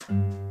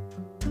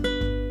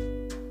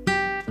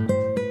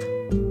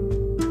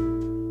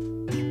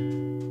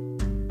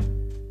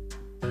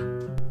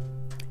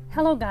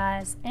Hello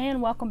guys,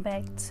 and welcome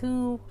back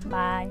to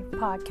my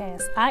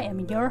podcast. I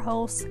am your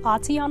host,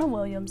 Atiana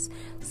Williams.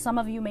 Some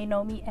of you may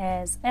know me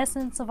as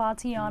Essence of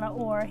Atiana,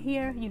 or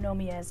here you know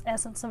me as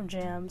Essence of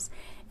Gems.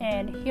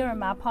 And here in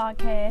my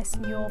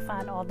podcast, you'll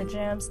find all the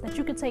gems that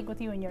you can take with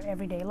you in your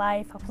everyday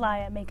life,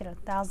 apply it, make it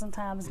 1,000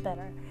 times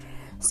better.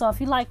 So if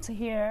you'd like to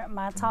hear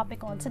my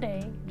topic on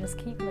today, just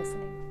keep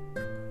listening.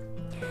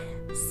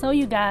 So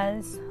you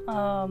guys,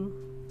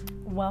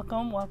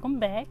 welcome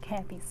back.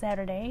 Happy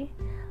Saturday.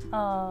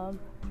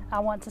 I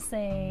want to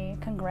say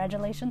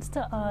congratulations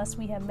to us.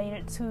 We have made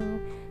it to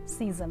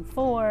season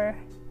 4,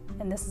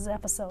 and this is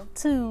episode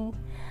 2.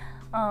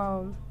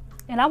 And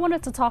I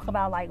wanted to talk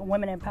about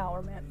women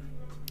empowerment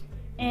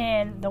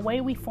and the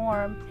way we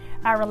form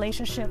our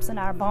relationships and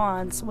our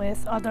bonds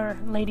with other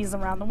ladies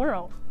around the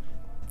world.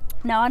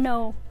 Now, I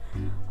know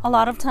a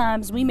lot of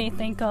times we may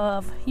think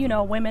of,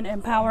 women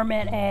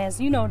empowerment as,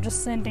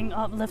 just sending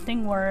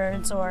uplifting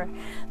words or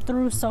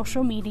through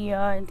social media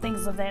and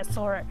things of that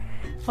sort.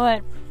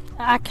 But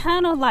I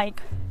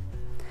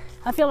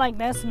feel like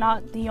that's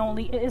not the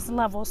only, it's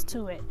levels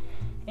to it.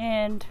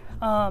 And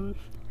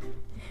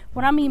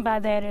what I mean by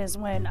that is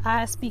when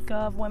I speak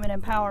of women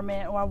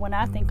empowerment, or when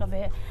I think of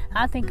it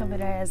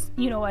as,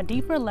 a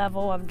deeper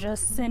level of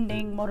just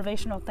sending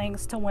motivational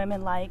things to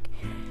women, like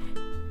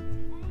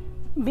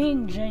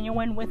being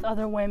genuine with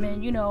other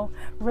women,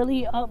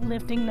 really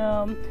uplifting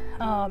them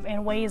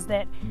in ways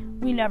that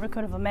we never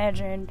could have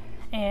imagined,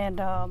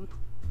 and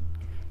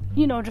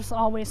just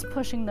always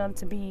pushing them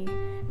to be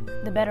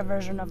the better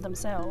version of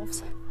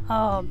themselves.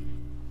 And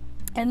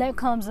that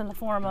comes in the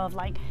form of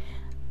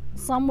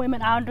some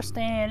women. I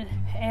understand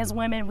as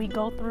women we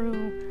go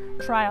through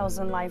trials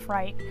in life,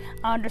 right?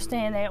 I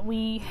understand that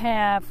we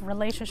have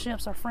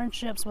relationships or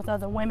friendships with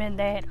other women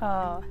that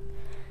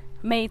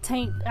may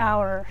taint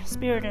our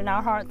spirit and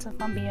our hearts,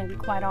 if I'm being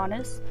quite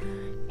honest.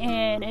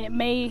 And it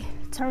may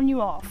turn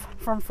you off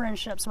from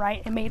friendships,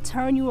 right? It may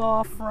turn you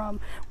off from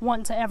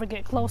wanting to ever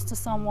get close to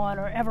someone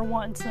or ever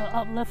wanting to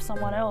uplift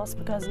someone else,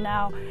 because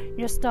now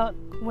you're stuck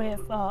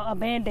with a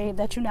band-aid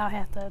that you now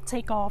have to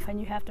take off,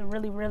 and you have to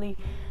really, really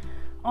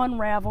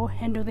unravel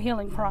and do the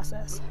healing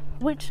process,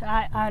 which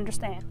I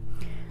understand.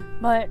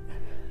 But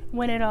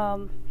when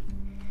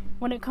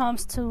it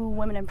comes to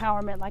women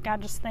empowerment, I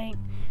just think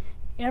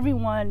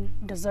everyone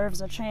deserves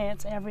a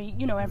chance. Every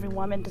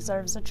woman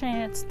deserves a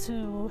chance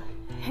to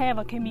have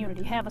a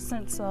community, have a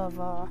sense of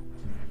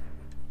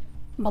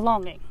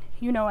belonging,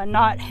 and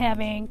not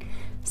having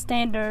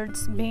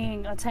standards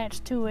being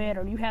attached to it,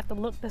 or you have to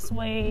look this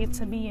way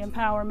to be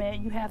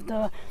empowerment. You have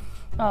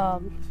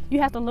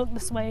to look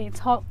this way,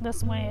 talk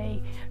this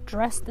way,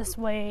 dress this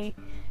way.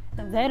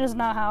 That is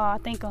not how I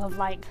think of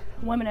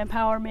women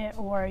empowerment,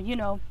 or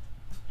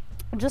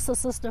just a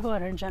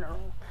sisterhood in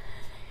general.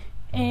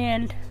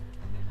 And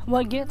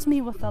what gets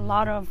me with a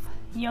lot of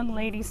young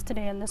ladies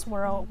today in this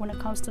world when it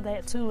comes to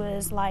that too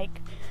is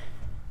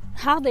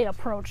how they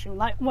approach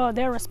you,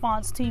 their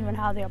response to you and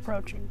how they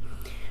approach you.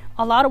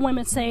 A lot of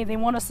women say they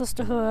want a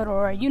sisterhood,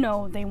 or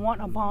they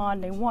want a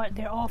bond,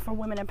 they're all for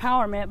women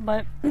empowerment,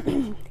 but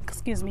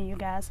excuse me, you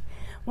guys,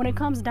 when it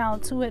comes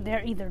down to it,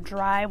 they're either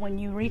dry when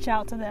you reach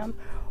out to them,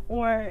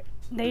 or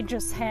they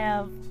just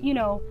have,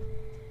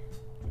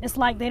 it's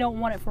like they don't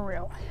want it for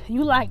real.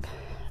 You like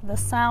the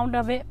sound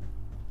of it,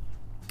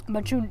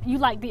 but you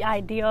like the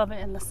idea of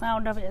it and the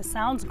sound of it. It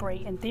sounds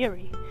great in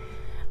theory,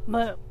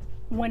 but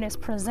when it's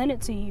presented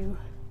to you,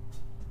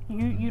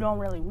 you don't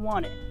really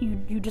want it.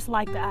 You just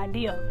like the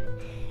idea of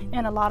it.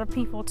 And a lot of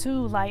people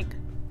too, like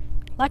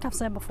I've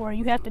said before,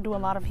 you have to do a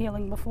lot of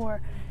healing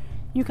before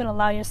you can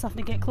allow yourself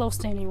to get close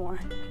to anyone,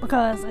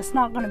 because it's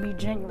not going to be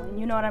genuine.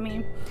 You know what I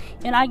mean?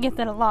 And I get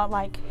that a lot.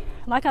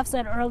 Like I've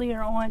said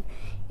earlier on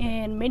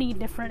in many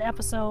different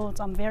episodes,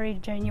 I'm very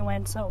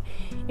genuine. So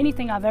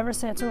anything I've ever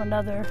said to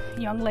another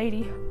young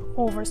lady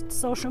over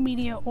social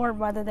media, or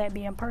whether that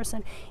be in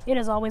person, it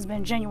has always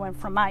been genuine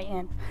from my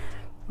end.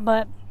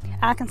 But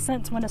I can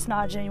sense when it's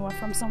not genuine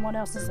from someone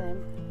else's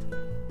end.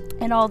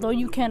 And although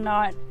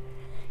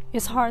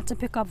it's hard to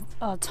pick up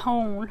a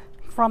tone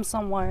from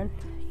someone,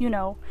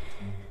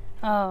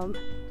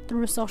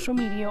 through social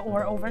media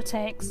or over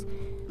text,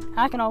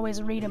 I can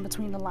always read in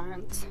between the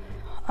lines.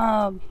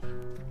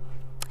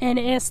 And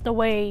it's the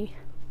way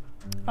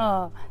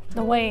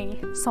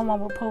someone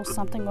will post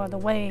something, or the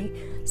way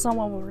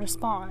someone will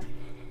respond.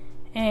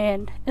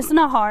 And it's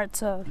not hard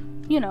to,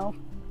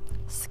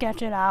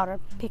 sketch it out or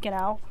pick it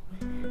out.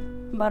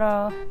 But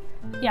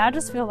I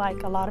just feel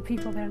like a lot of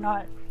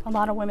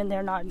women,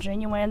 they're not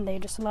genuine. They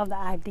just love the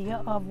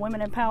idea of women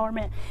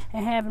empowerment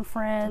and having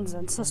friends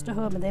and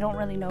sisterhood, but they don't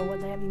really know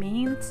what that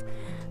means.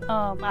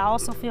 I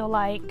also feel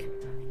like,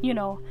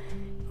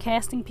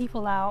 casting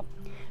people out,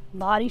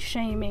 body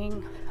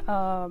shaming,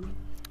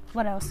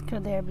 what else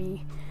could there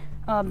be?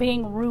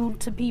 Being rude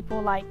to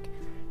people.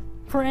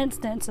 For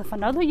instance, if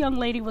another young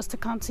lady was to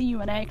come to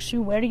you and ask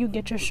you, where do you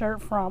get your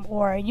shirt from?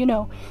 Or,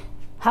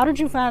 how did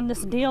you find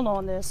this deal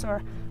on this?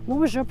 Or what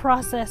was your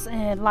process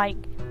in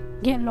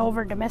getting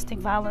over domestic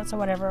violence or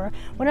whatever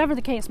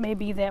the case may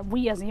be that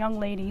we as young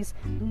ladies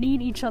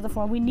need each other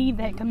for, we need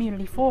that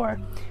community for.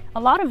 A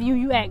lot of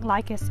you act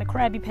like it's a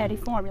Krabby Patty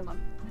formula.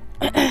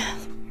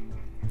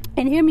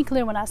 And hear me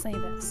clear when I say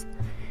this.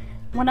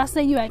 When I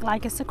say you act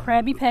like it's a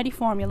Krabby Patty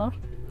formula,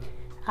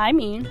 I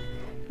mean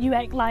you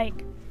act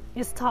like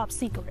it's top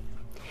secret.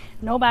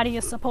 Nobody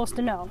is supposed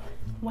to know.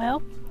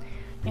 Well,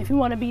 if you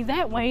want to be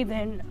that way,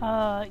 then,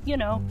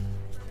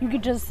 you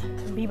could just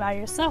be by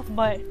yourself.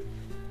 But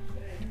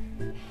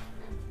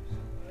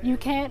you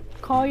can't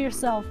call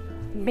yourself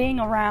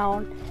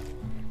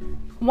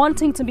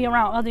wanting to be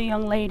around other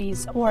young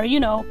ladies, or,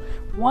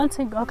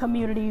 wanting a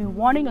community,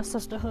 wanting a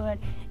sisterhood,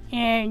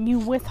 and you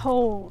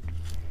withhold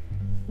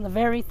the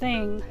very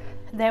thing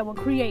that will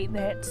create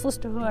that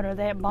sisterhood or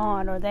that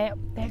bond or that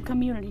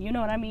community. You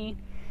know what I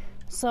mean?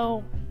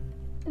 So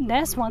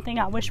that's one thing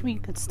I wish we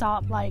could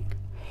stop.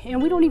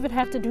 And we don't even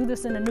have to do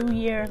this in a new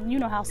year. You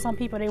know how some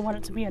people, they want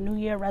it to be a new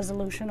year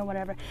resolution or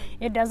whatever.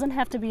 It doesn't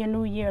have to be a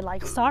new year.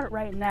 Start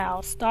right now.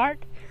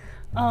 Start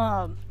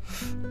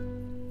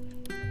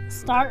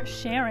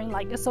sharing.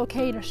 It's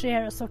okay to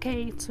share. It's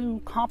okay to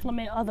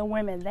compliment other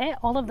women.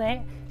 All of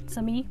that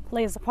to me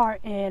plays a part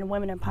in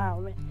women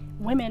empowerment.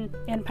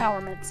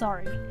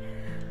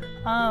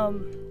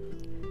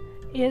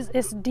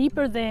 It's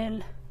deeper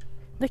than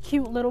the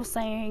cute little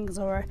sayings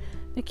or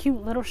the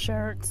cute little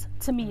shirts.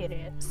 To me it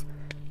is.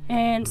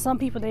 And some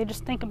people, they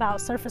just think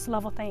about surface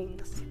level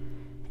things.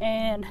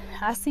 And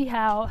I see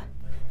how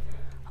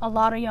a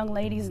lot of young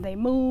ladies, they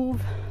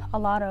move, a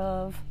lot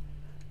of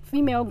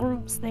female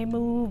groups, they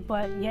move,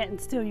 but yet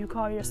and still you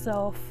call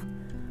yourself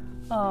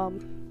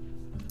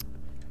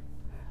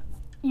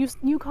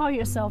you call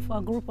yourself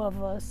a group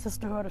of a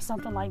sisterhood or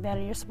something like that,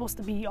 and you're supposed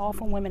to be all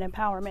for women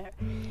empowerment,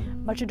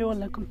 but you're doing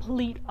the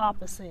complete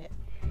opposite.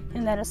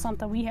 And that is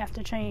something we have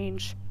to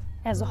change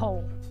as a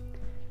whole.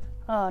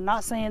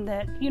 Not saying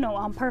that,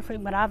 I'm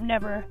perfect, but I've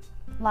never,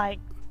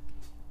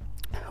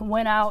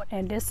 went out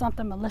and did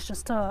something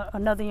malicious to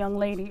another young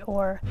lady,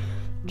 or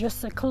just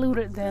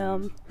secluded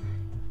them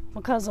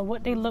because of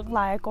what they look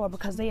like, or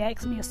because they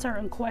asked me a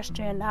certain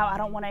question. Now I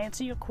don't want to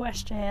answer your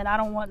question. I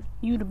don't want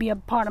you to be a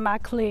part of my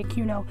clique.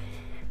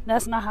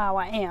 That's not how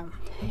I am.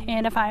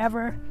 And if I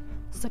ever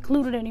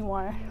secluded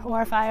anyone,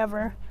 or if I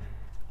ever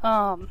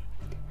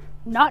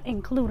not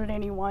included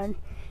anyone,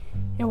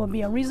 it would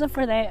be a reason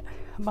for that.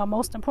 But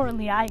most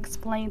importantly, I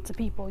explain to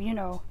people,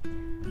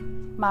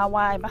 my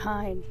why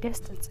behind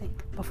distancing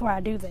before I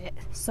do that.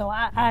 So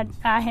I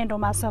handle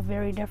myself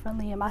very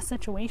differently in my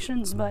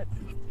situations. But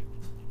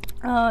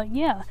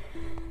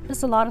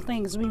there's a lot of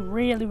things we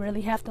really,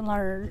 really have to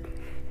learn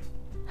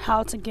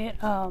how to get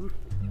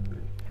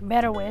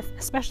better with,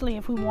 especially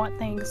if we want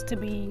things to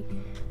be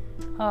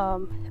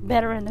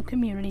better in the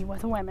community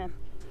with women.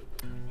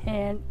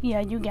 And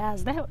you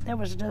guys, that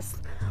was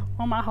just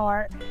on my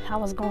heart. I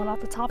was going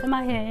off the top of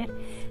my head,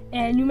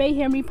 and you may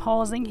hear me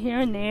pausing here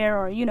and there,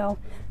 or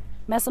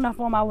messing up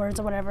on my words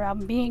or whatever.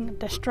 I'm being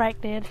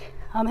distracted.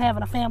 I'm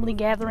having a family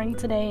gathering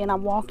today, and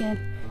I'm walking,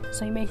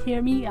 so you may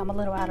hear me. I'm a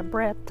little out of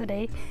breath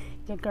today.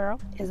 Your girl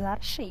is out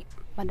of shape,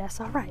 but that's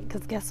all right,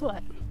 because guess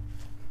what?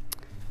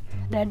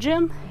 That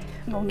gym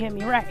gonna get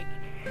me right.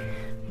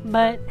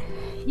 But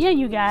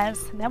you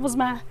guys, that was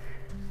my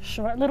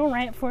short little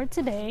rant for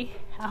today.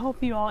 I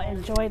hope you all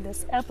enjoyed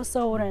this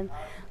episode, and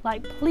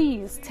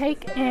please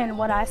take in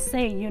what I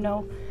say.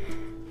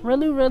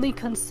 Really, really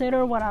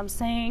consider what I'm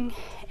saying,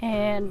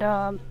 and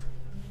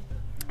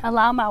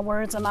allow my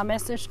words and my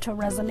message to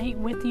resonate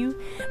with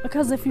you.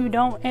 Because if you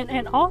don't,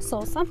 and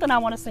also something I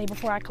want to say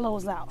before I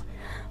close out,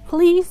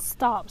 please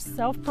stop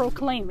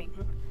self-proclaiming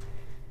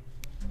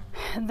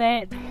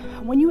that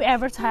when you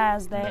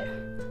advertise that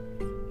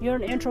you're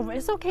an introvert.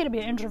 It's okay to be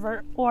an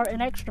introvert or an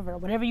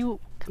extrovert, whatever you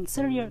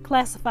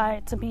classify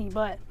it to be.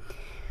 But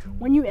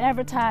when you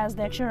advertise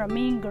that you're a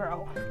mean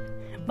girl,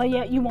 but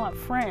yet you want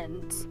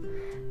friends,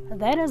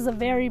 that is a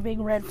very big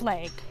red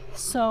flag.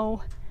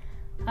 So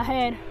I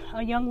had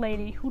a young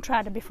lady who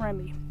tried to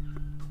befriend me,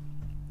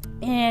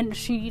 and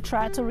she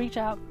tried to reach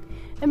out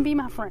and be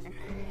my friend.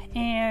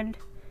 And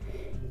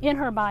in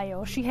her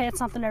bio, she had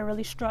something that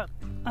really struck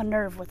a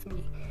nerve with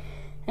me.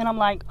 And I'm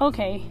like,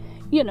 okay,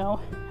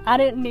 I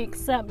didn't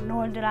accept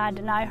nor did I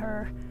deny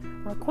her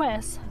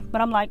request,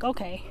 but I'm like,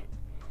 okay,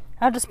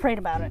 I just prayed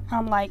about it.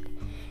 I'm like,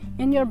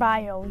 in your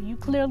bio, you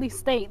clearly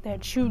state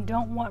that you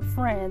don't want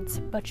friends,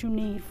 but you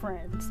need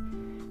friends.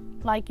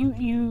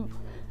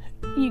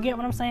 You get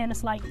what I'm saying?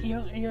 It's like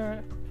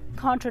you're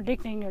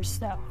contradicting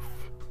yourself,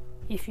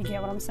 if you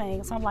get what I'm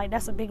saying. So I'm like,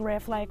 that's a big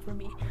red flag for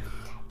me.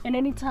 And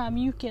anytime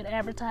you can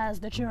advertise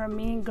that you're a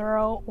mean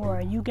girl,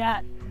 or you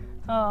got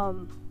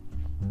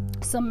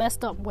some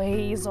messed up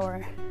ways,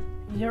 or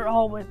you're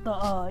all with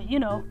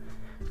the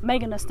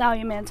Megan Thee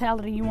Stallion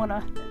mentality, you want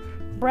to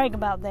brag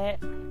about that,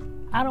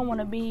 I don't want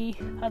to be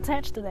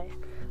attached to that.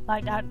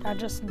 I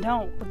just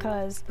don't,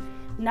 because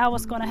now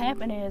what's going to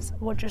happen is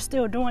what you're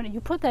still doing. You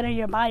put that in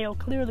your bio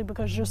clearly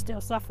because you're still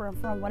suffering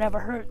from whatever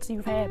hurts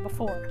you've had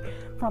before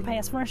from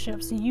past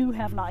friendships. You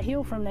have not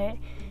healed from that,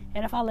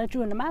 And if I let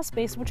you into my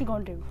space, what you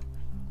gonna do?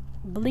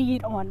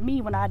 Bleed on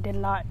me when I did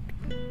not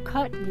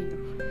cut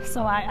you.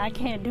 So I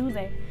can't do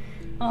that.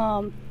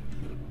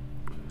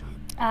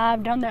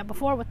 I've done that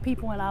before with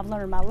people, and I've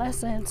learned my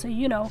lesson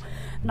to,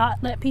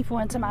 not let people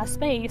into my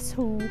space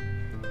who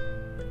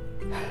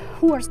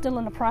are still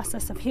in the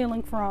process of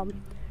healing from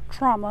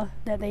trauma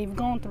that they've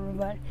gone through.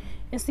 But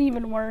it's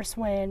even worse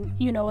when,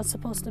 it's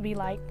supposed to be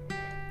like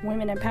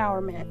women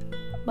empowerment.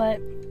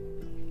 But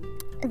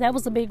that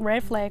was a big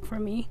red flag for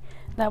me.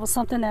 That was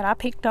something that I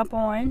picked up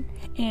on,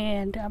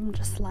 and I'm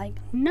just like,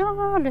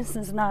 no, this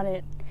is not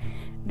it.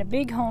 The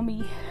big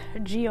homie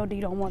G.O.D.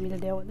 don't want me to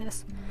deal with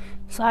this.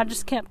 So I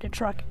just kept it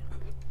trucking.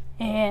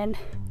 And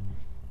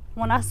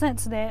when I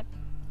sense that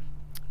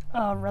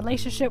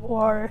relationship,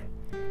 or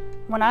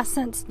when I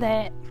sense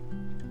that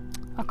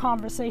a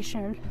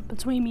conversation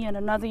between me and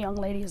another young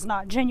lady is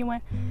not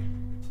genuine,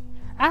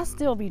 I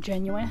still be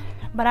genuine,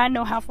 but I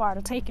know how far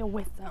to take it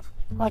with them.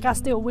 Like, I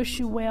still wish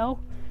you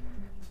well,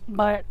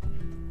 but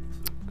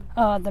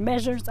the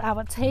measures I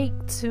would take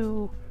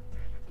to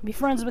be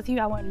friends with you,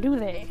 I wouldn't do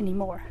that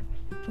anymore.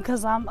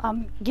 Because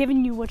I'm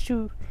giving you what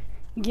you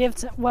give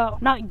to, well,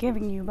 not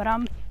giving you, but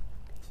I'm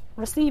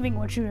receiving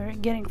what you're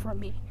getting from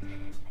me.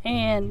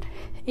 And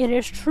it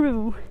is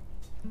true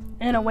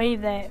in a way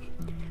that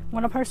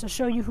when a person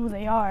show you who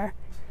they are,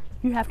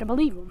 you have to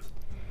believe them.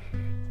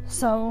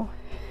 So,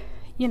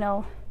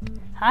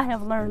 I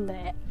have learned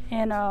that.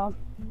 And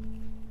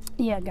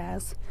yeah,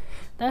 guys,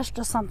 that's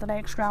just something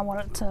extra I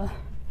wanted to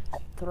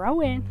throw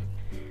in.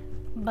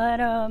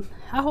 But I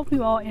hope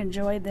you all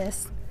enjoyed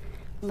this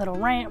little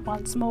rant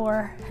once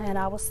more, and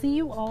I will see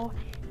you all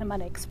in my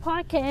next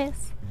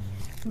podcast.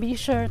 Be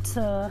sure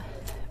to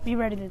be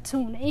ready to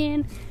tune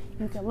in.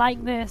 You can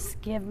like this,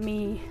 give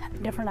me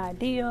different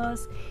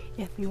ideas.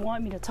 If you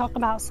want me to talk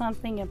about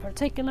something in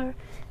particular,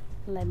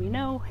 let me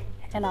know,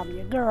 and I'm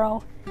your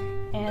girl,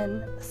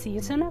 and see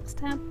you till next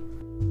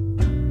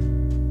time.